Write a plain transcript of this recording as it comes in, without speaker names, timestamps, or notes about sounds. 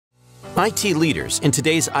IT leaders in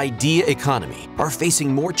today's idea economy are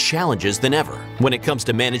facing more challenges than ever when it comes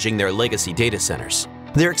to managing their legacy data centers.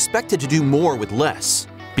 They're expected to do more with less,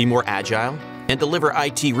 be more agile, and deliver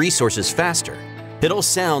IT resources faster. It all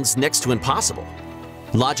sounds next to impossible.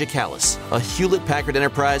 Logicalis, a Hewlett-Packard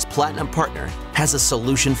Enterprise Platinum partner, has a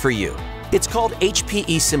solution for you. It's called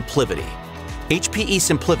HPE SimpliVity. HPE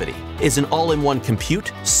SimpliVity is an all-in-one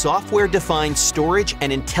compute, software-defined storage,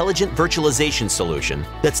 and intelligent virtualization solution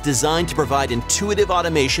that's designed to provide intuitive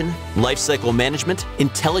automation, lifecycle management,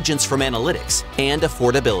 intelligence from analytics, and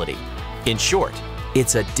affordability. In short,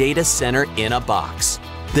 it's a data center in a box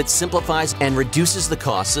that simplifies and reduces the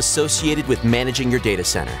costs associated with managing your data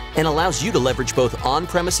center and allows you to leverage both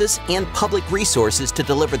on-premises and public resources to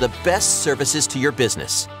deliver the best services to your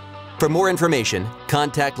business. For more information,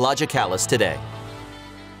 contact Logicalis today.